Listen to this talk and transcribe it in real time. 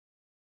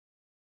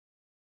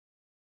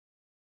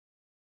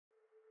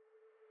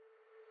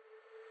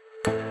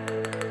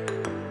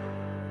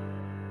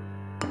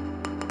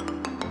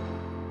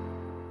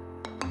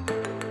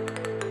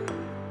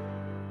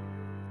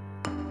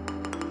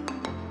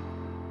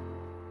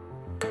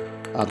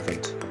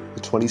Advent,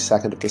 the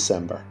 22nd of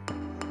December,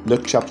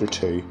 Luke chapter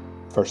 2,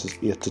 verses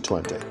 8 to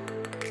 20.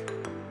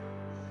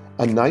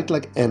 A night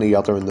like any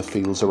other in the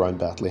fields around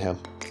Bethlehem.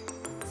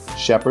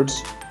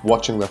 Shepherds,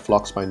 watching their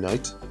flocks by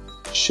night,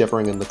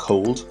 shivering in the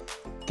cold,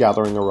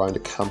 gathering around a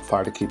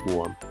campfire to keep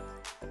warm.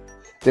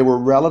 They were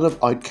relative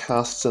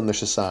outcasts in their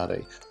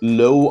society,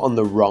 low on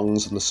the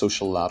rungs of the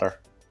social ladder.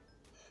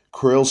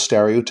 Cruel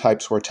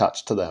stereotypes were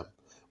attached to them,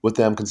 with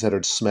them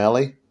considered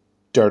smelly,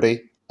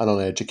 dirty, and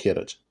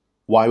uneducated.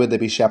 Why would they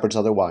be shepherds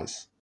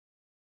otherwise?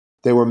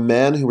 They were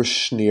men who were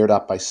sneered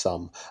at by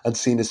some and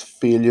seen as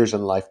failures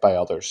in life by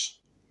others.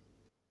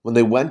 When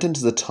they went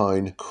into the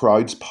town,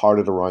 crowds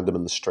parted around them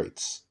in the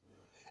streets.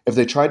 If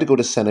they tried to go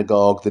to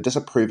synagogue, the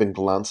disapproving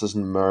glances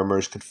and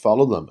murmurs could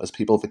follow them as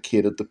people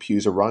vacated the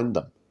pews around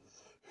them.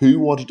 Who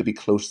wanted to be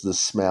close to the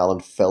smell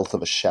and filth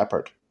of a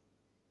shepherd?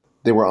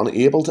 They were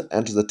unable to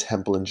enter the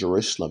temple in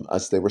Jerusalem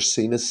as they were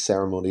seen as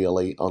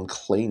ceremonially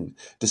unclean,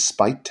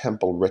 despite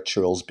temple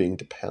rituals being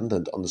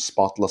dependent on the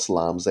spotless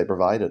lambs they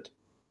provided.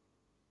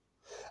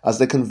 As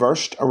they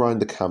conversed around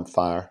the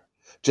campfire,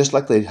 just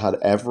like they'd had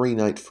every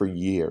night for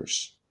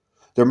years,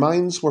 their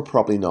minds were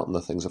probably not in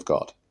the things of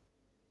God.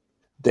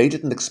 They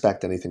didn't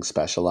expect anything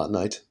special that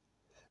night.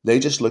 They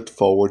just looked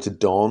forward to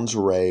dawn's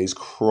rays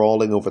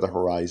crawling over the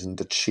horizon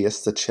to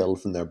chase the chill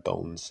from their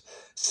bones,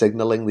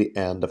 signalling the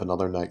end of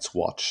another night's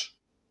watch.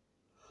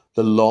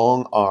 The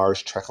long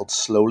hours trickled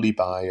slowly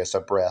by as their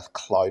breath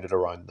clouded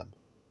around them.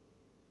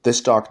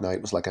 This dark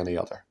night was like any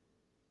other,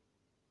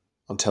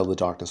 until the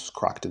darkness was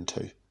cracked in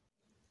two.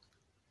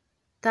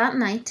 That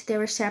night there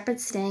were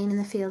shepherds staying in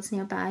the fields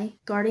nearby,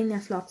 guarding their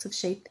flocks of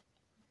sheep.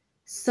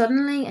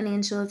 Suddenly an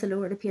angel of the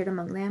Lord appeared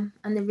among them,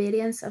 and the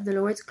radiance of the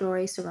Lord's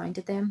glory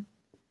surrounded them.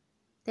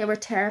 They were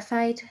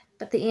terrified,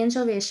 but the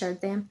angel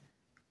reassured them.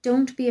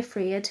 "Don't be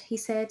afraid," he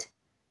said.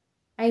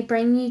 "I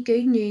bring you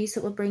good news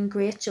that will bring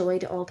great joy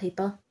to all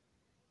people.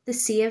 The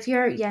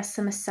Saviour, yes,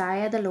 the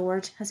Messiah, the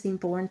Lord, has been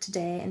born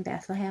today in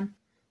Bethlehem,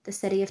 the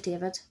city of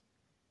David.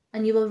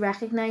 And you will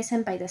recognise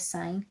him by this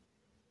sign.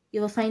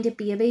 You will find a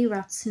baby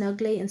wrapped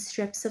snugly in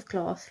strips of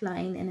cloth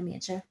lying in a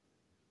manger."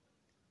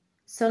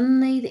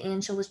 Suddenly the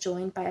angel was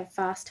joined by a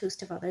vast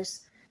host of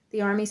others,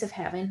 the armies of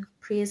heaven,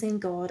 praising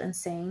God and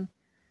saying,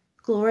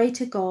 "Glory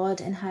to God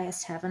in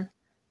highest heaven,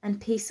 and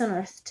peace on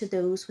earth to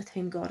those with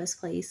whom God is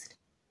pleased."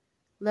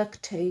 Luke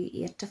 2,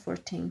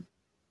 8-14.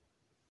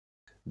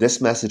 This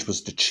message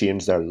was to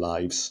change their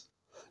lives.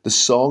 The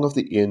song of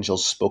the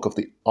angels spoke of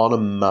the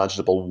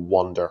unimaginable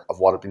wonder of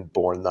what had been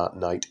born that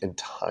night in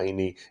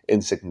tiny,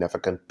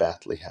 insignificant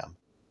Bethlehem.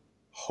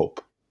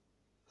 Hope.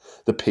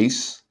 The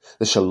peace,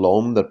 the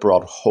shalom that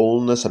brought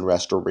wholeness and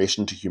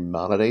restoration to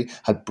humanity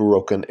had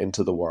broken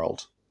into the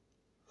world.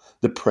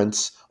 The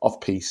Prince of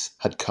Peace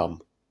had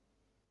come.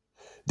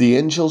 The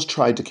angels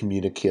tried to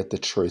communicate the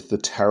truth the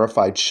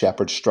terrified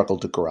shepherds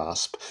struggled to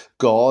grasp.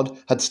 God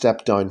had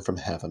stepped down from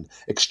heaven,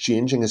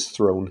 exchanging his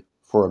throne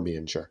for a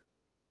manger.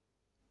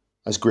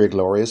 As Greg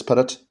Laurie has put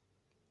it,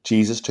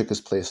 Jesus took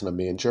his place in a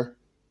manger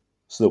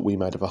so that we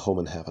might have a home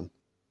in heaven.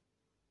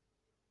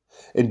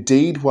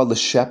 Indeed, while the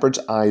shepherds'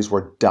 eyes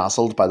were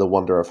dazzled by the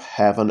wonder of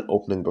heaven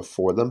opening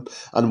before them,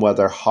 and while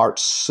their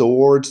hearts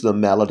soared to the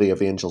melody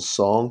of angels'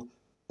 song,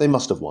 they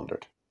must have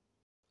wondered.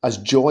 As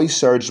joy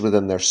surged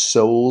within their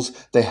souls,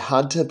 they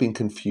had to have been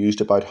confused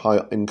about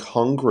how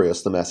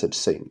incongruous the message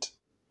seemed.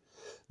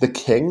 The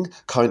king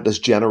countless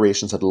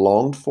generations had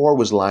longed for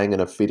was lying in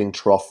a feeding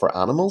trough for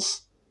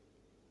animals?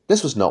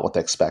 This was not what they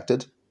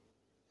expected.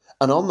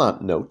 And on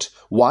that note,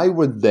 why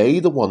were they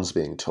the ones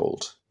being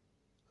told?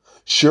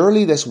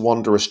 Surely this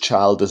wondrous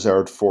child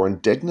deserved foreign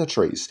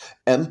dignitaries,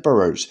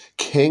 emperors,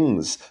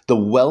 kings, the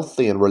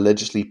wealthy and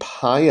religiously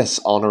pious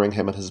honouring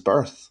him at his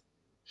birth.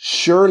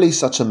 Surely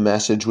such a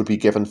message would be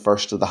given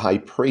first to the high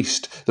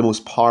priest, the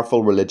most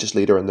powerful religious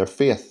leader in their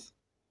faith,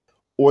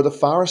 or the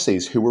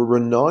Pharisees, who were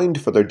renowned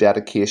for their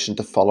dedication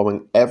to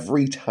following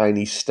every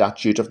tiny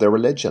statute of their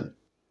religion,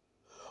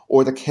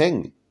 or the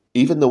king.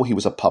 Even though he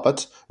was a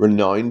puppet,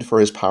 renowned for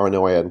his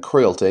paranoia and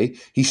cruelty,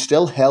 he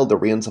still held the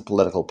reins of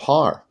political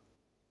power.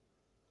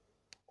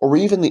 Or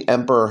even the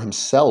emperor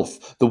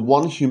himself, the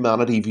one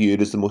humanity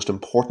viewed as the most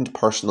important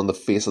person on the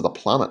face of the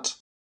planet.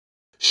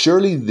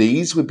 Surely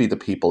these would be the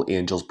people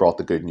angels brought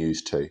the good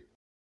news to.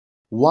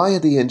 Why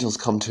had the angels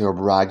come to a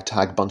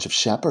ragtag bunch of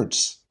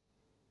shepherds?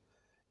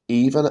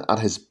 Even at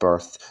his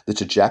birth, the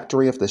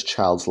trajectory of this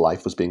child's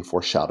life was being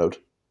foreshadowed.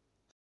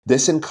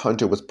 This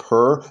encounter with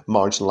poor,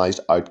 marginalised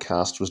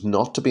outcasts was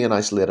not to be an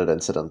isolated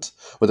incident,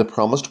 with the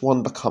promised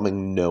one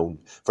becoming known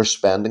for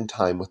spending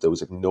time with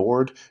those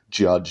ignored,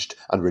 judged,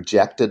 and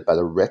rejected by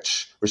the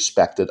rich,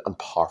 respected, and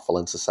powerful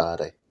in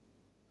society.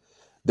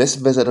 This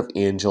visit of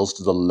angels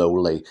to the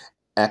lowly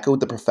echoed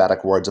the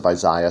prophetic words of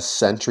Isaiah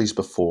centuries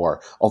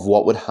before of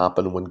what would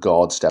happen when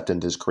God stepped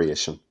into his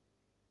creation.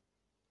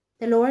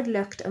 The Lord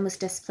looked and was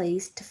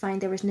displeased to find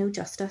there was no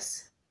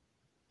justice.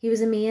 He was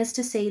amazed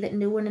to see that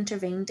no one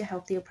intervened to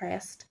help the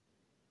oppressed.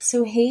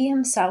 So he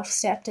himself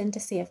stepped in to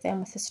save them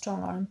with his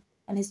strong arm,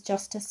 and his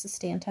justice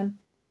sustained him.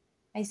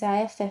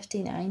 Isaiah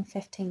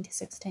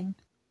 59:15-16.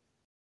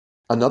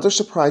 Another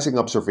surprising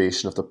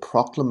observation of the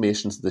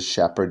proclamations of the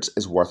shepherds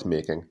is worth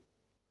making.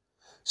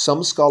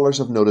 Some scholars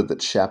have noted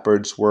that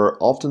shepherds were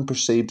often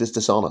perceived as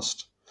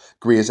dishonest,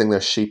 grazing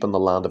their sheep on the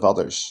land of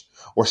others,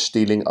 or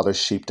stealing other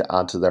sheep to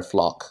add to their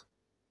flock.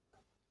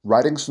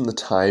 Writings from the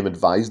time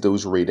advised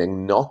those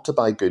reading not to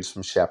buy goods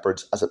from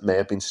shepherds as it may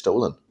have been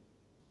stolen.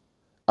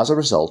 As a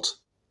result,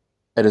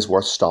 it is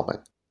worth stopping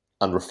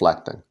and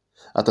reflecting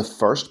that the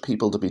first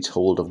people to be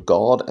told of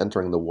God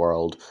entering the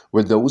world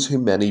were those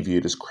whom many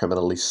viewed as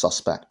criminally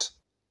suspect.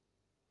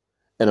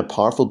 In a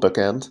powerful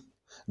bookend,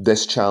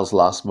 this child's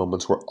last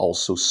moments were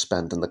also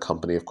spent in the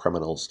company of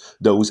criminals,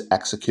 those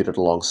executed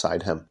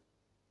alongside him.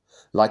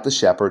 Like the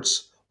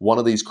shepherds, one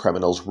of these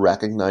criminals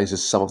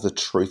recognizes some of the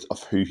truth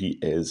of who he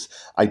is,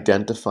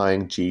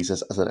 identifying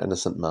Jesus as an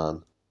innocent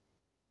man.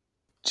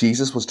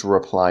 Jesus was to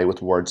reply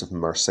with words of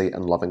mercy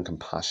and loving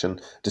compassion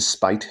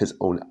despite his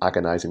own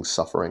agonizing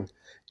suffering,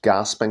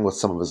 gasping with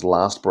some of his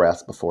last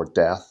breath before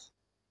death.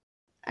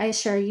 I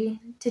assure you,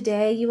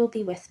 today you will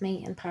be with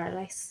me in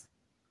paradise.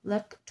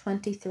 Luke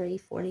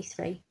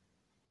 23:43.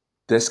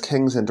 This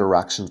king's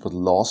interactions with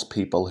lost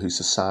people who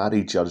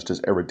society judged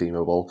as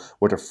irredeemable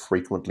were to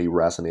frequently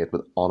resonate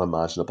with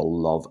unimaginable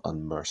love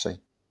and mercy.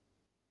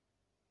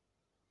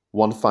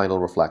 One final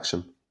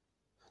reflection.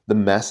 The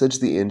message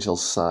the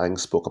angels sang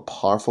spoke a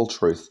powerful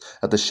truth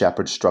that the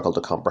shepherds struggled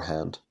to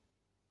comprehend.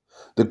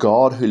 The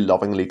God who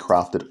lovingly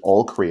crafted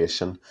all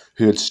creation,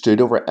 who had stood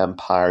over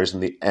empires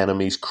and the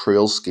enemy's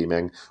cruel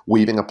scheming,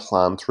 weaving a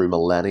plan through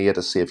millennia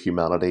to save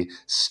humanity,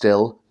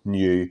 still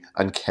knew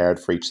and cared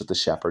for each of the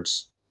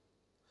shepherds.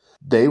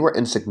 They were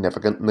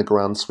insignificant in the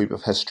grand sweep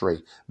of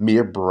history,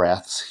 mere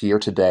breaths here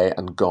today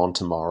and gone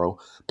tomorrow,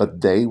 but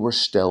they were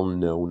still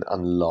known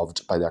and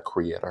loved by their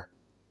Creator.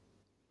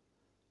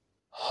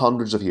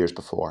 Hundreds of years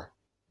before,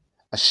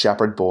 a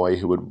shepherd boy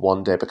who would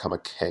one day become a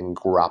king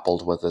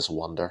grappled with this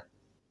wonder.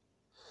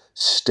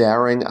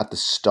 Staring at the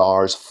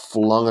stars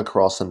flung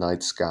across the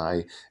night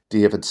sky,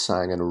 David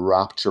sang in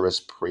rapturous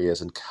praise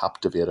and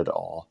captivated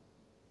awe.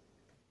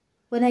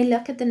 When I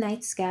look at the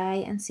night sky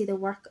and see the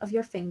work of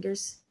your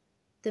fingers,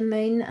 the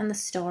moon and the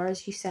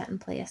stars you set in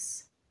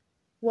place,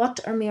 what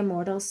are mere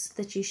mortals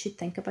that you should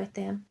think about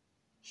them,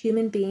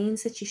 human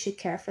beings that you should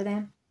care for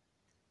them?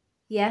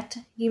 Yet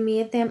you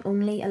made them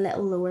only a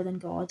little lower than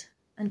God,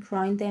 and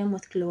crowned them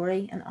with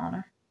glory and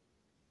honour.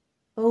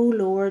 O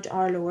Lord,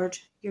 our Lord,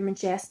 your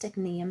majestic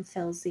name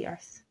fills the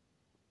earth.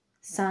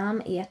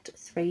 Psalm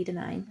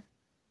 8:3-9.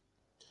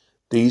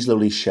 These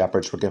lowly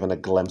shepherds were given a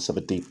glimpse of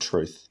a deep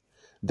truth.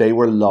 They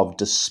were loved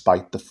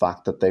despite the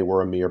fact that they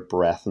were a mere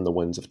breath in the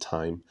winds of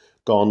time,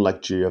 gone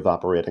like dew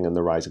evaporating in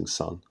the rising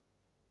sun.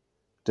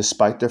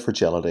 Despite their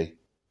fragility,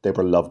 they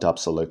were loved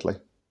absolutely.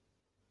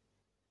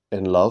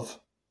 In love,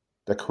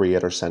 the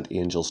Creator sent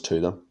angels to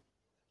them,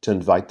 to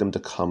invite them to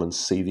come and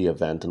see the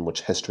event in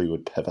which history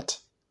would pivot.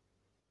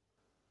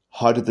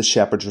 How did the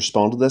shepherds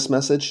respond to this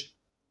message?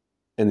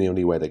 In the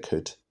only way they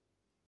could.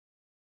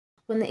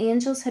 When the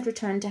angels had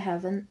returned to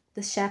heaven,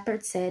 the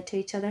shepherds said to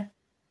each other,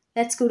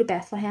 "Let's go to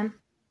Bethlehem.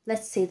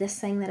 Let's see this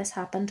thing that has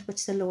happened,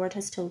 which the Lord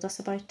has told us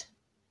about."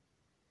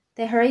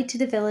 They hurried to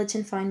the village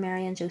and found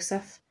Mary and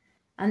Joseph,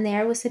 and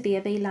there was the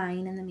baby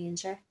lying in the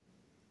manger.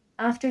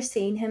 After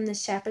seeing him, the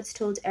shepherds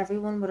told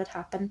everyone what had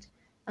happened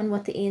and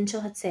what the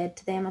angel had said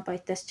to them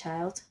about this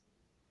child.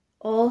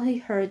 All who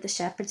heard the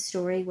shepherd's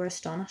story were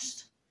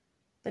astonished,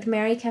 but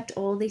Mary kept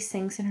all these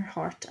things in her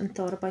heart and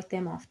thought about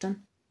them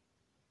often.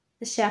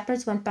 The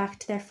shepherds went back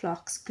to their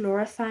flocks,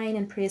 glorifying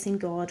and praising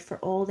God for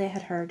all they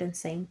had heard and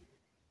seen.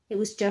 It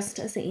was just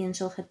as the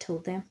angel had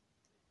told them.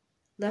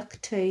 Luke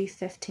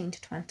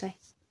 2:15-20.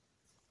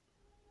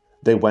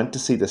 They went to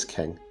see this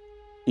king,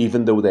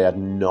 even though they had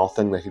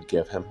nothing they could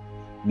give him.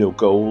 No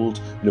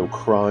gold, no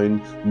crown,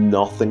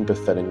 nothing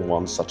befitting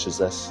one such as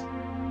this.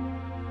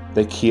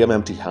 They came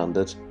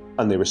empty-handed,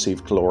 and they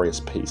received glorious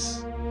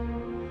peace.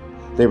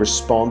 They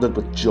responded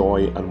with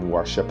joy and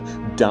worship,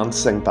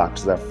 dancing back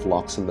to their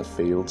flocks in the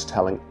fields,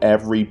 telling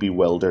every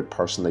bewildered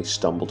person they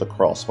stumbled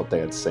across what they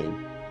had seen.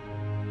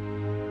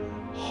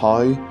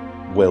 How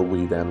will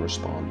we then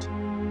respond?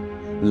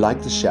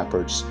 Like the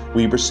shepherds,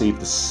 we receive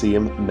the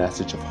same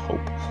message of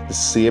hope, the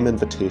same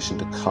invitation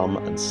to come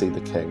and see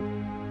the King.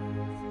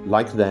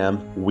 Like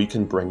them, we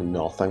can bring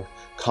nothing,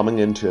 coming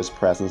into his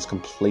presence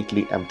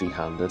completely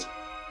empty-handed.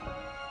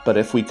 But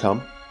if we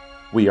come,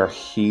 we are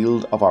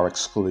healed of our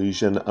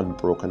exclusion and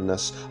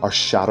brokenness, our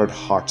shattered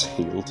hearts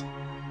healed.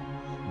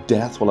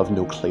 Death will have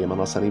no claim on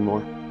us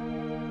anymore.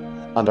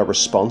 And our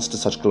response to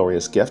such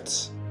glorious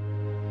gifts?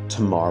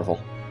 To marvel,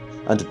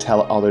 and to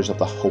tell others of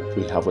the hope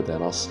we have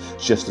within us,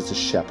 just as the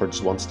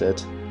shepherds once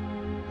did.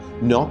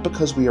 Not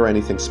because we are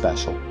anything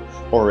special,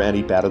 or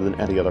any better than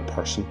any other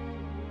person.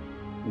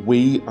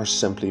 We are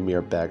simply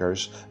mere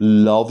beggars,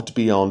 loved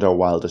beyond our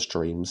wildest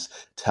dreams,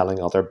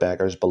 telling other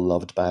beggars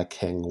beloved by a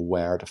king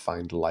where to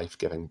find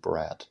life-giving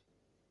bread.